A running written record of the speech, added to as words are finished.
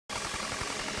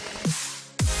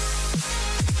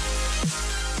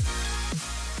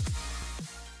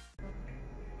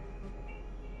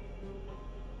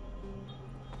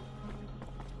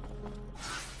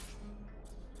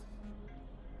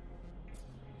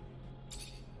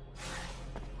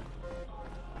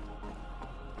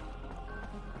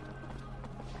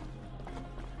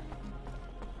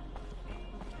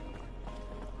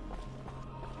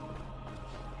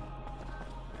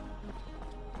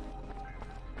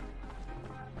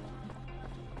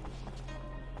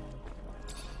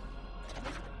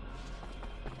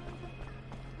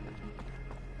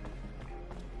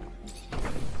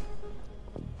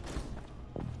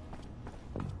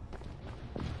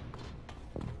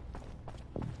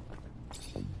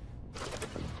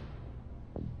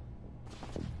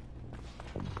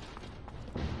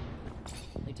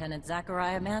Lieutenant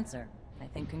Zachariah Mancer. I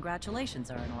think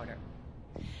congratulations are in order.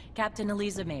 Captain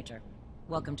Eliza Major,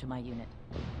 welcome to my unit.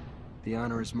 The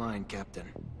honor is mine, Captain.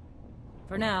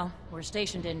 For now, we're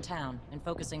stationed in town and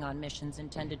focusing on missions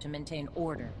intended to maintain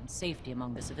order and safety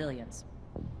among the civilians.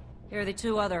 Here are the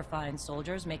two other fine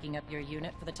soldiers making up your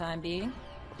unit for the time being,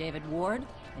 David Ward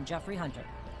and Jeffrey Hunter.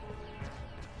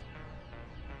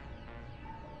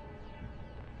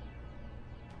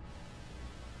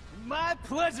 My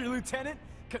pleasure, Lieutenant!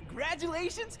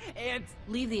 Congratulations, and...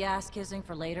 Leave the ass-kissing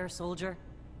for later, soldier.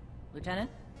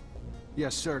 Lieutenant?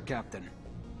 Yes, sir, Captain.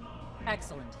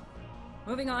 Excellent.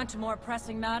 Moving on to more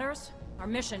pressing matters, our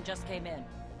mission just came in,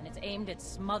 and it's aimed at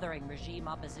smothering regime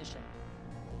opposition.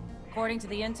 According to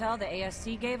the intel the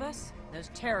ASC gave us, those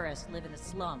terrorists live in the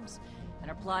slums, and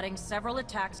are plotting several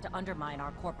attacks to undermine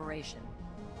our corporation.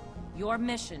 Your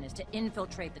mission is to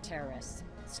infiltrate the terrorists,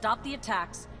 stop the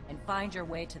attacks, and find your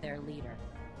way to their leader,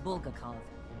 Bulgakov.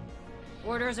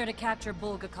 Orders are to capture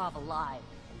Bulgakov alive.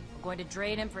 We're going to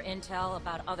drain him for intel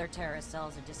about other terrorist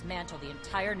cells and dismantle the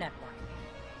entire network.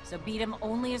 So beat him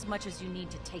only as much as you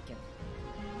need to take him.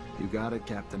 You got it,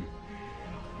 Captain.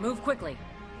 Move quickly.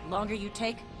 The longer you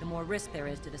take, the more risk there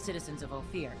is to the citizens of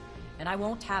Ophir, and I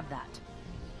won't have that.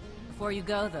 Before you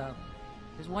go, though,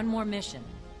 there's one more mission,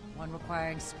 one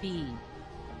requiring speed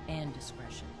and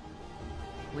discretion.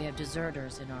 We have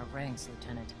deserters in our ranks,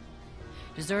 Lieutenant.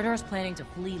 Deserters planning to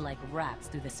flee like rats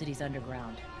through the city's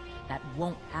underground. That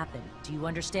won't happen. Do you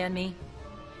understand me?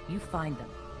 You find them,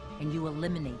 and you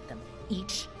eliminate them,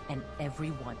 each and every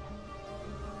one.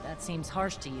 That seems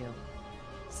harsh to you.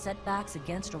 Setbacks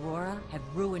against Aurora have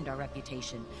ruined our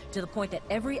reputation, to the point that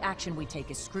every action we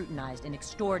take is scrutinized and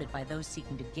extorted by those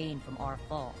seeking to gain from our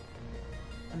fall.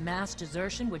 A mass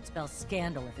desertion would spell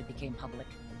scandal if it became public.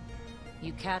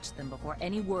 You catch them before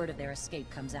any word of their escape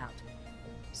comes out.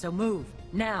 So move,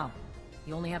 now!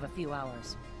 You only have a few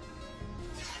hours.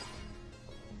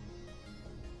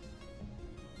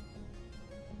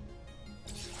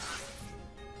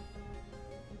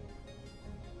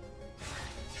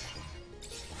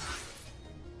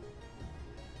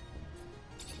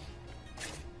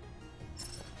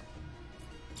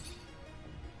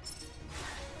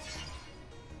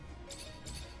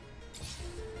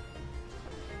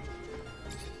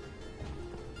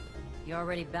 You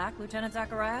already back, Lieutenant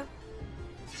Zachariah?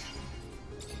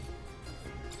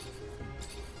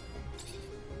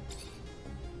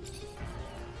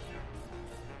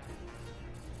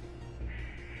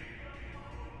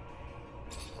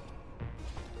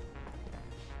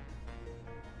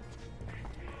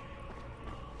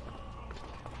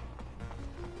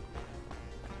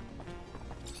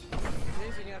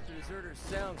 Chasing after deserters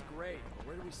sounds great, but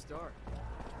where do we start?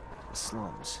 The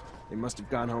slums. They must have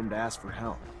gone home to ask for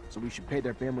help, so we should pay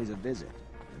their families a visit.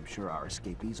 I'm sure our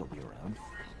escapees will be around.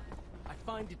 I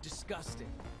find it disgusting.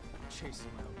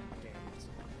 Chasing my own companions.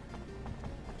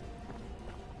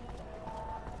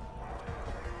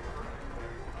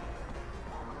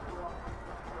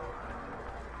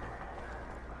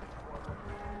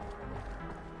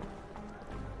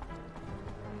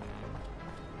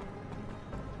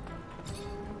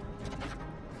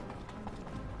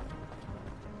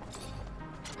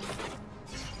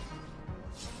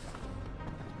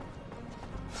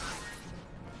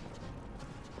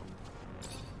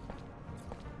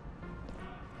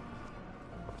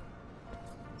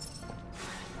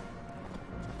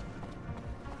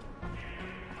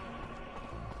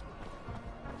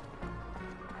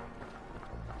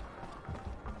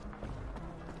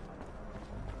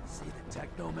 See the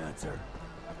Technomancer?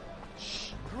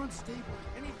 Shh, they're unstable.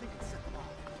 Anything can set them off.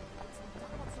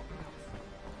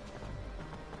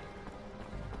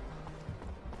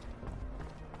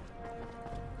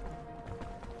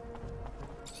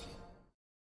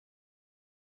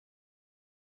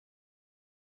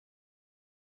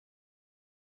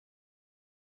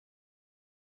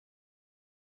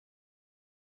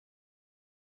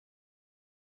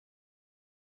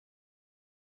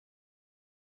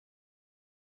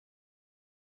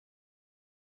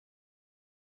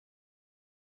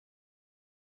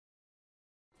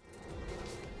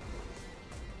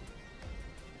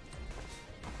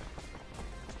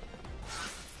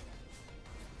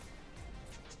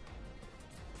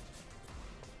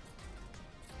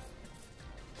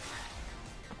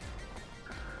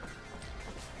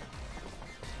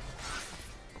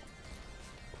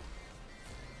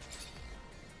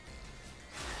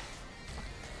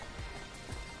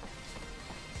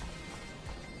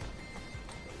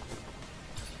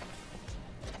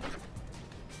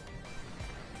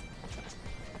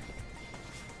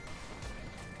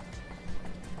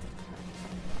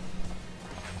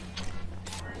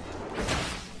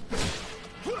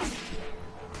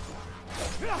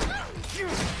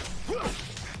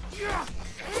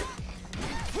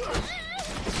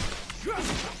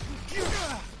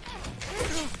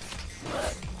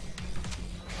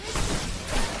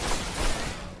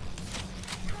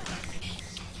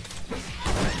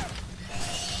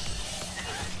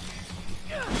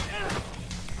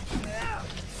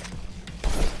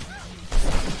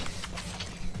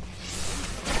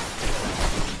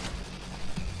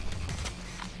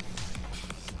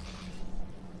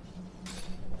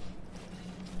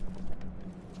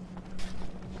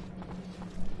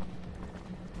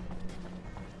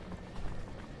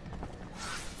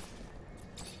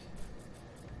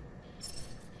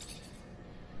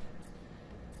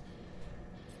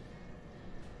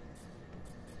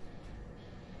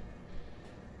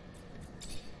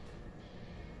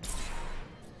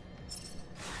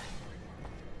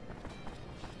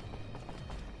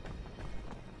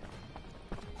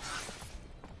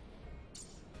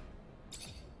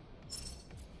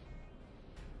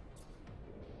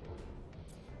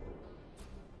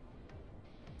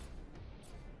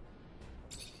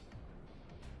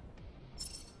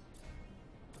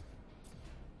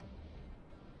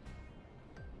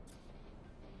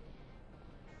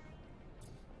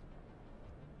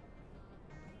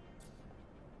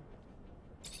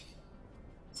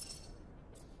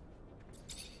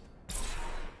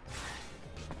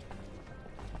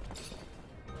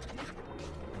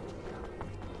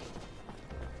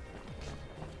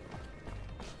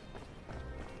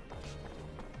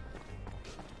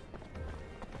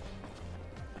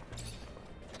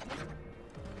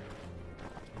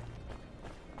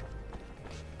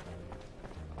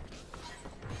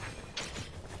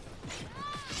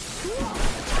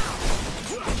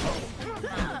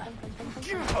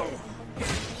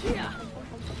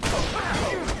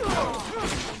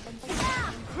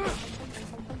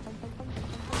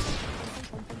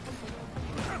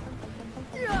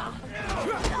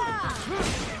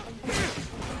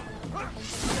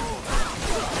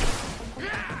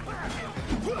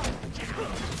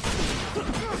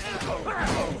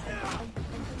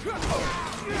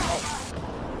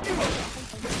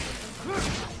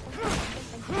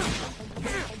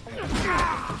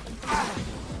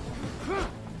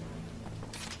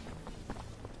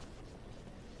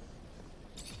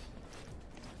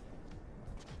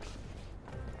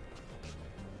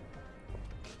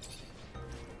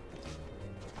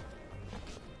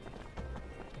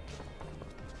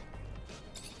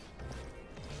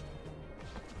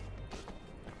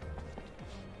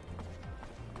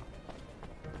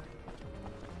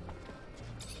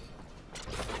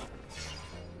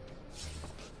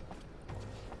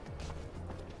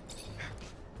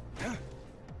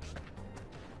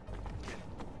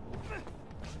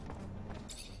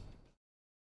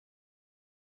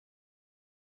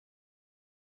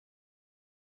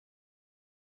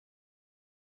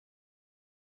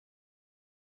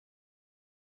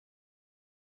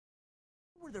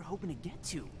 where they're hoping to get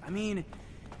to. I mean,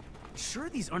 sure,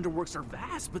 these underworks are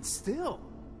vast, but still.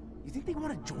 You think they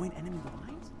want to join enemy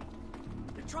lines?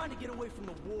 They're trying to get away from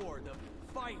the war, the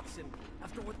fights, and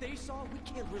after what they saw, we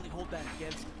can't really hold that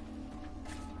against them.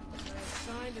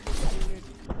 Assigned to this unit.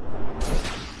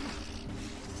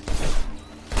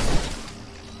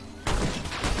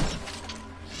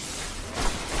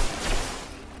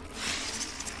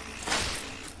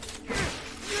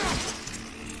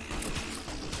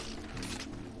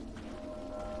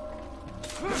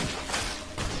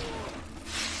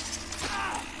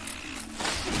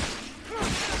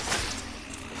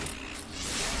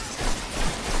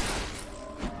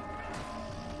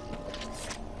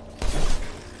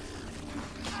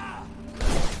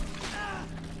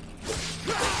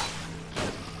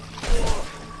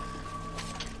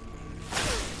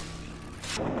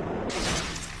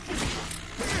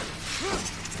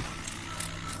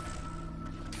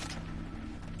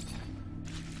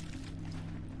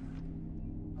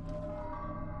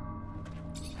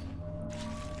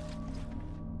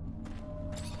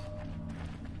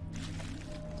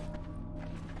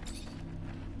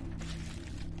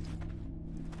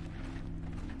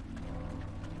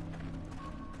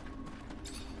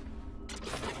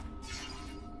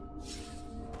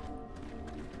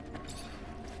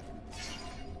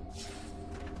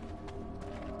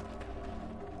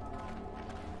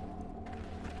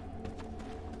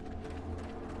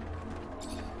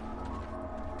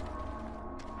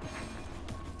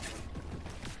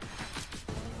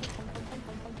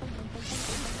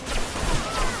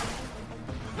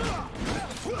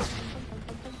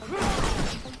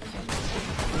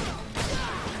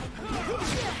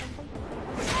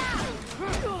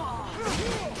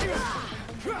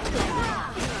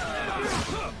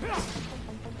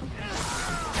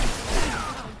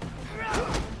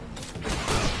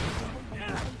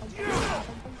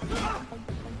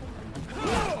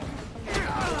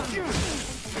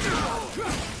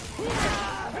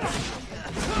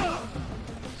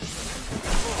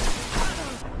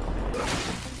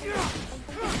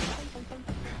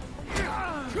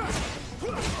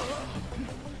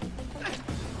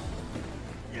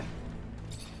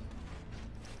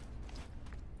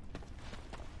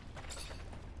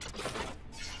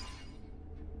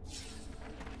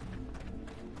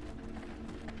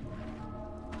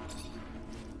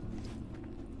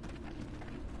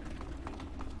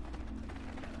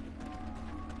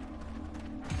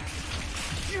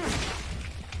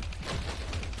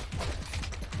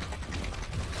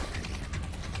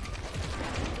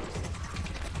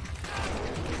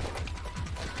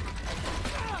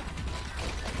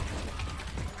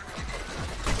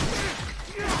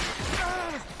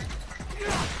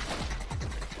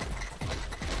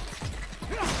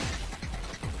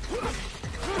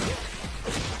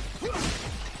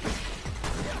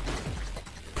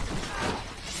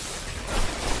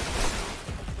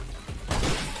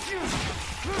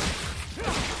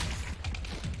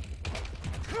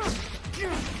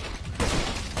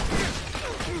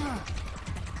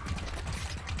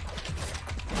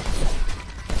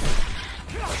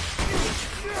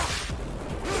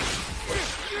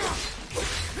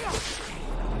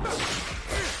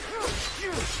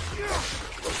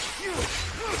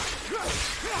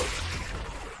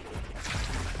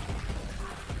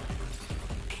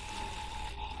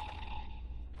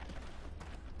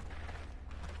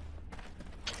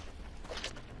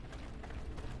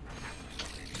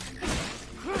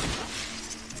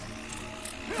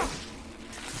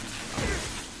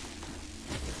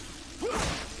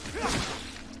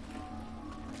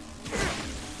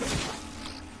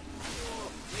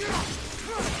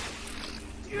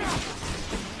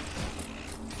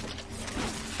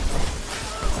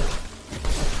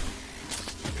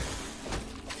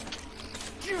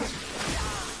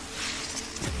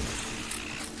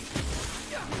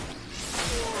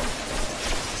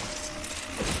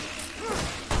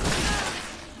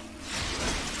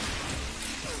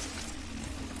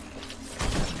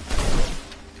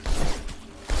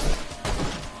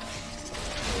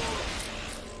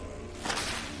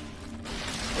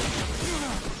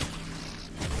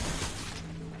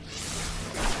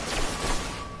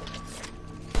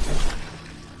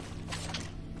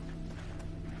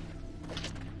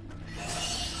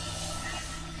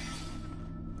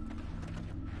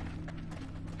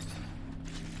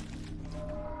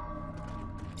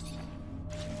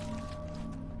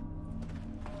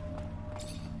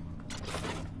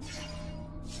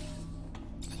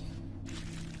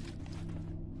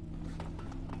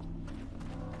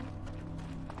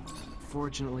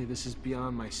 Unfortunately, this is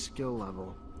beyond my skill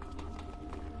level.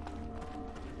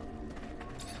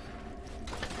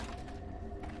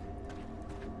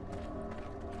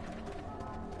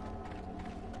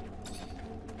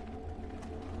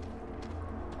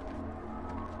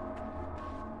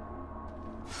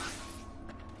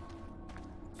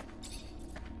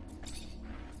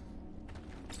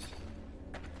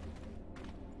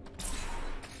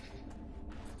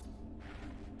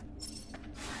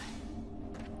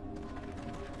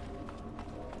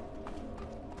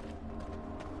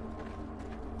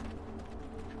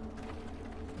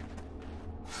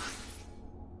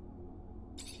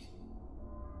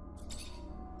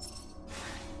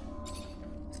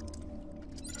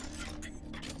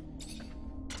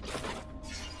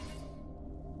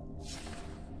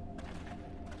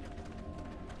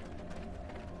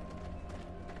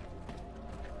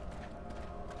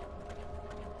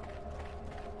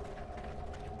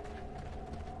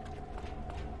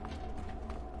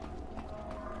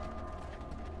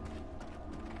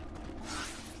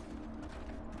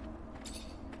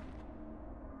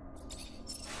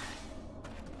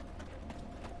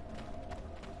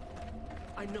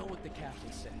 I know what the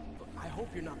captain said, but I hope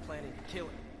you're not planning to kill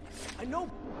him. I know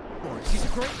Boris, he's a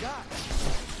great guy.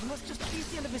 He must just be at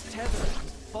the end of his tether.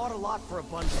 He's fought a lot for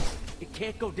abundance. It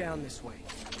can't go down this way.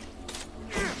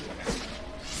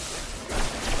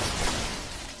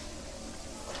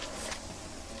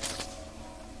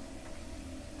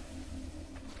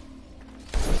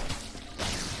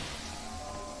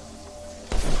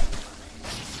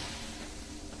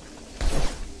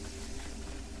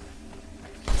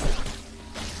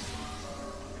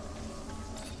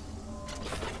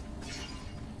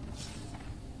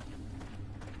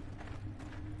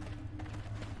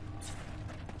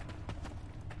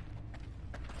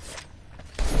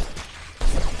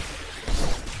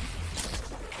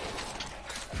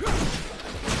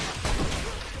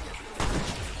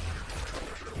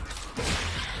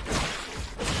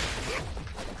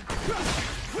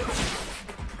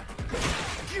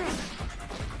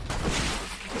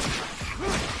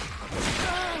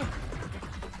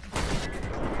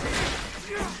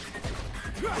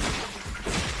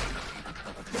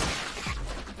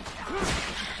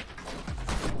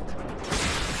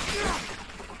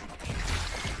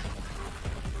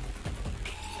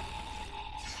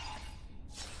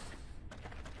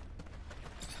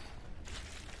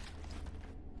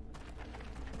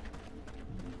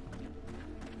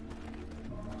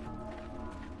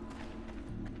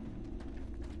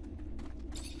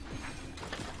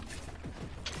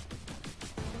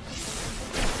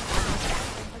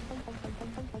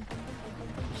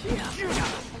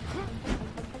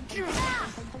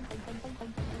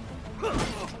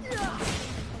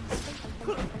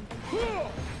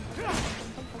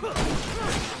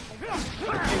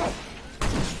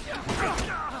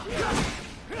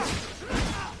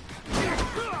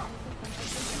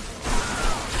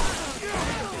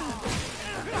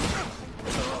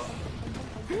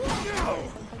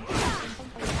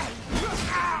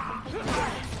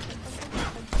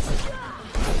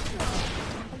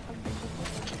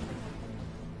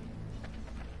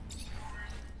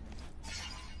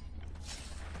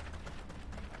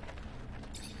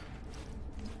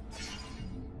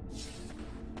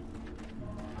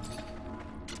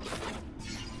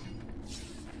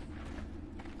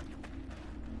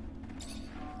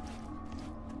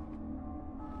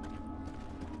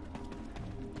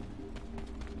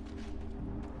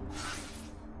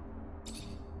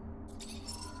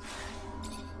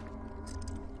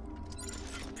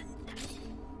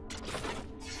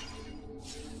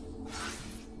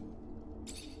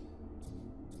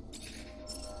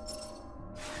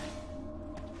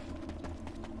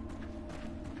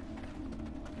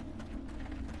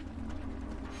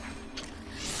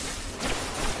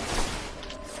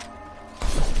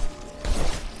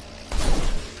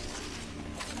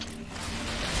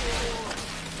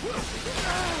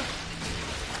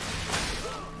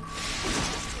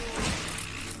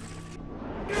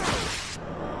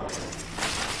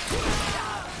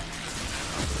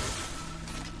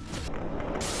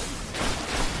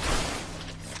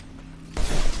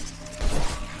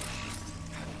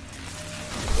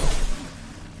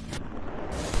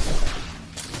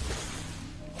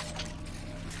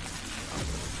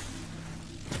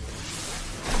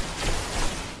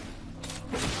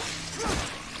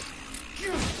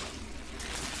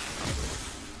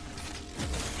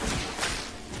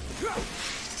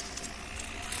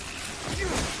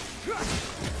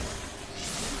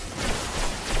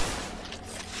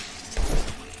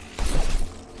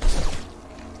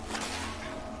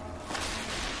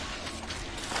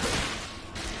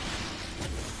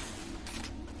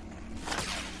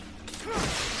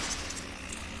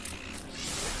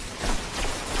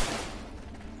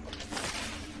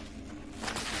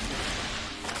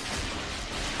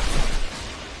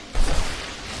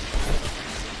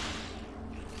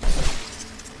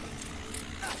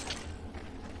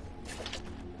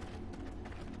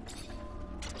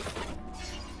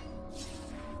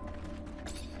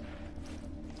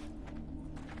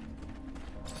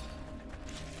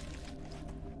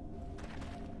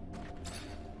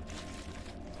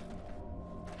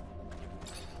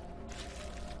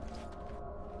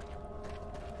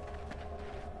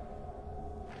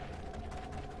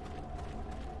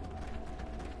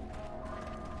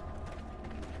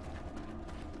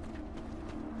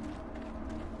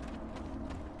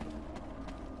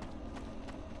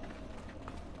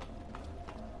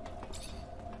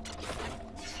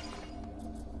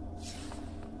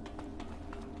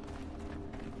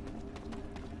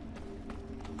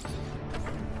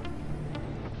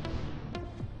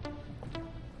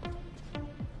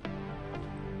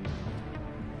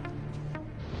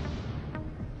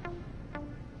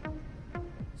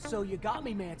 So you got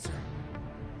me, Mancer.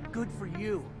 Good for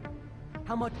you.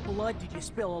 How much blood did you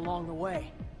spill along the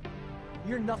way?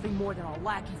 You're nothing more than a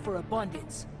lackey for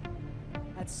abundance.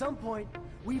 At some point,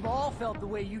 we've all felt the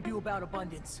way you do about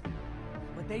abundance.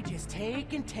 But they just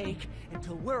take and take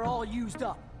until we're all used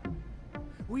up.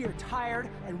 We are tired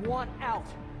and want out.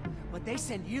 But they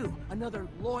send you, another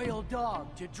loyal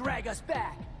dog, to drag us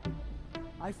back.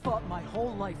 I fought my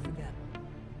whole life for them.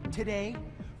 Today,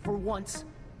 for once,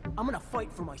 I'm gonna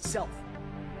fight for myself.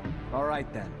 All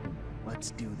right then,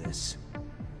 let's do this.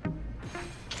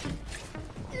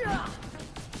 Yeah!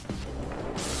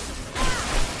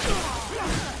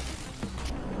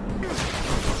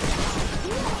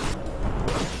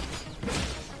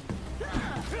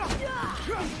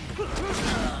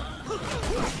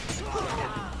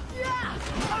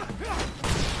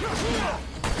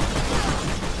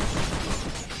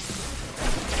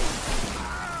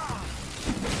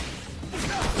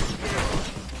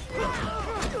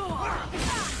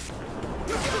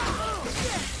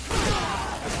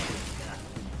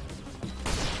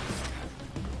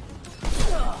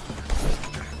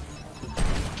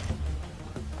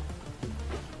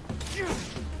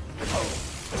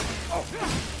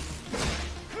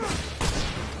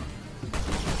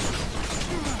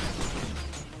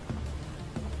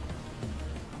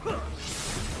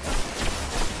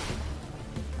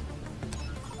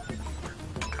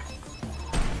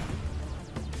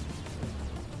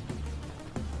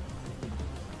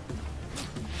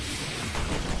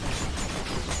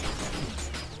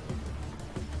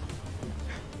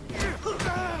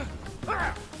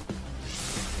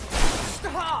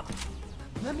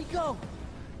 Let me go!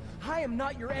 I am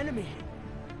not your enemy.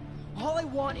 All I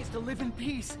want is to live in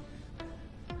peace.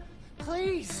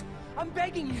 Please! I'm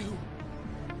begging you!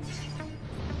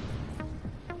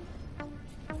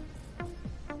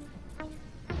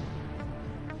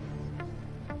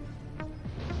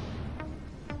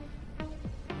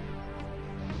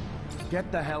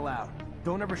 Get the hell out.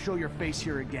 Don't ever show your face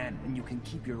here again, and you can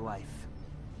keep your life.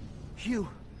 Hugh,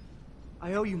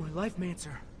 I owe you my life,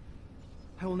 Mancer.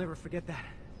 I will never forget that.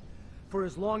 For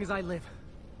as long as I live.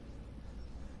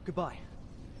 Goodbye.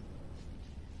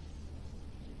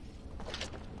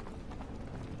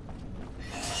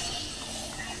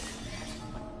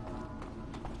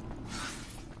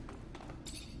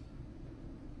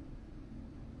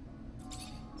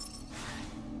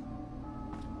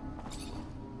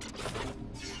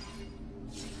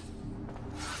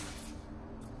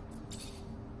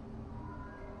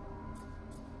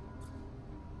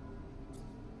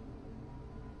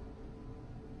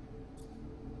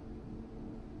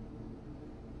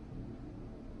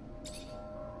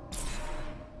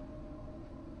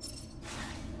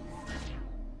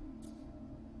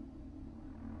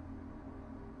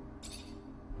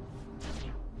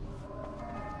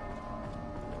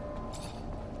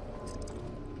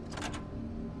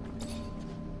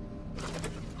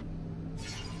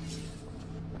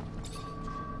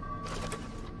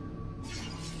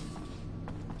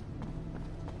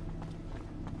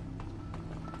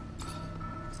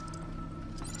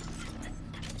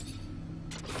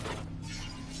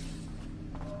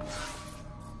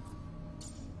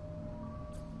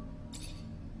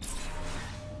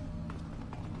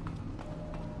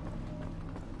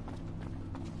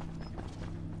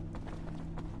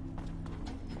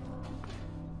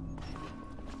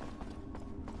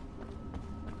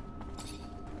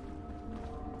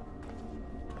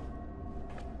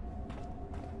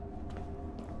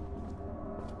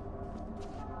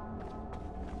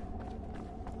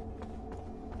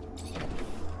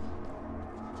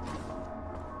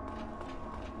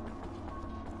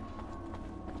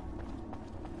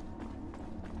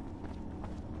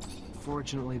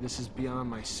 Fortunately, this is beyond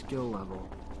my skill level.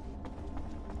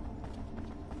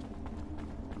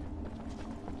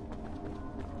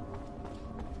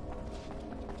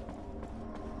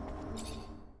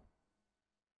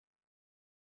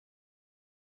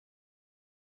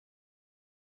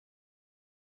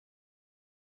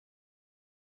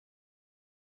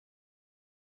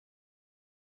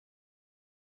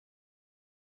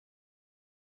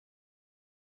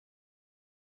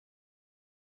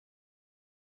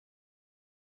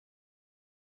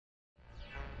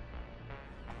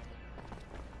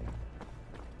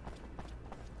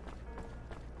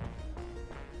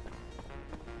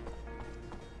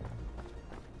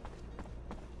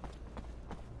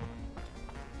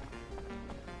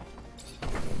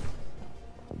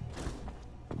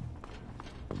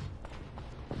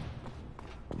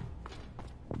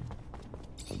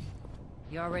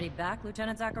 You already back,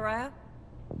 Lieutenant Zachariah?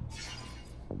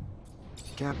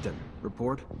 Captain,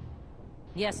 report?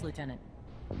 Yes, Lieutenant.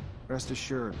 Rest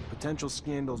assured, potential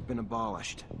scandal's been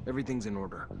abolished. Everything's in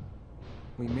order.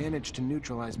 We managed to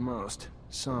neutralize most.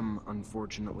 Some,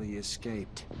 unfortunately,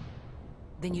 escaped.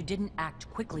 Then you didn't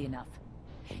act quickly enough.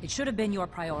 It should have been your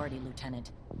priority,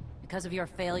 Lieutenant. Because of your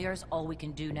failures, all we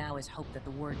can do now is hope that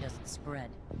the word doesn't spread.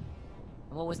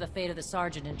 What was the fate of the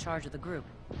sergeant in charge of the group?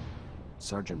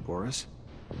 Sergeant Boris?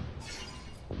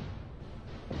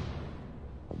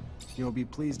 You'll be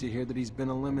pleased to hear that he's been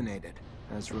eliminated,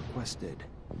 as requested.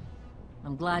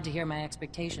 I'm glad to hear my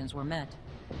expectations were met.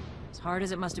 As hard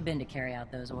as it must have been to carry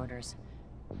out those orders,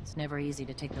 it's never easy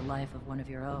to take the life of one of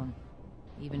your own,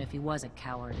 even if he was a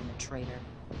coward and a traitor.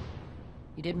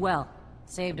 You did well,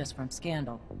 saved us from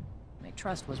scandal. My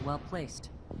trust was well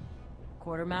placed.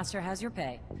 Quartermaster has your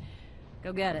pay.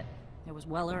 Go get it. It was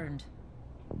well earned.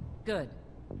 Good.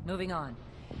 Moving on.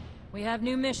 We have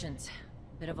new missions.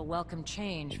 Bit of a welcome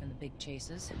change from the big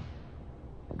chases.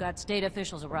 We've got state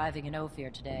officials arriving in Ophir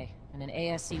today, and an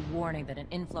ASC warning that an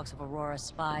influx of Aurora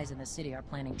spies in the city are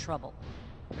planning trouble.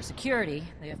 For security,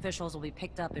 the officials will be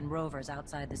picked up in rovers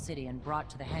outside the city and brought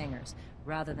to the hangars,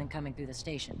 rather than coming through the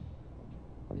station.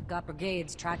 We've got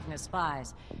brigades tracking the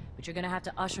spies, but you're gonna have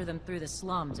to usher them through the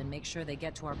slums and make sure they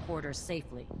get to our quarters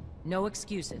safely. No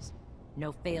excuses.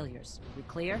 No failures. We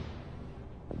clear?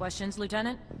 Questions,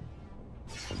 Lieutenant?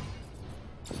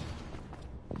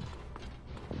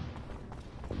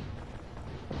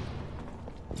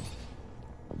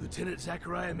 Lieutenant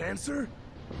Zachariah Mancer?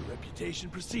 Your reputation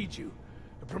precedes you.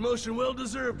 A promotion well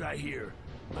deserved, I hear.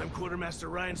 I'm Quartermaster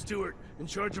Ryan Stewart, in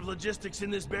charge of logistics in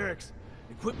this barracks.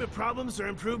 Equipment problems or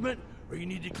improvement, or you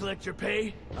need to collect your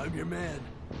pay, I'm your man.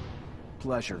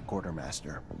 Pleasure,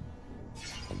 Quartermaster.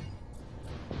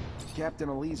 Captain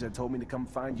Eliza told me to come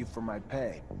find you for my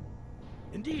pay.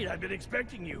 Indeed, I've been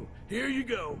expecting you. Here you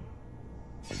go.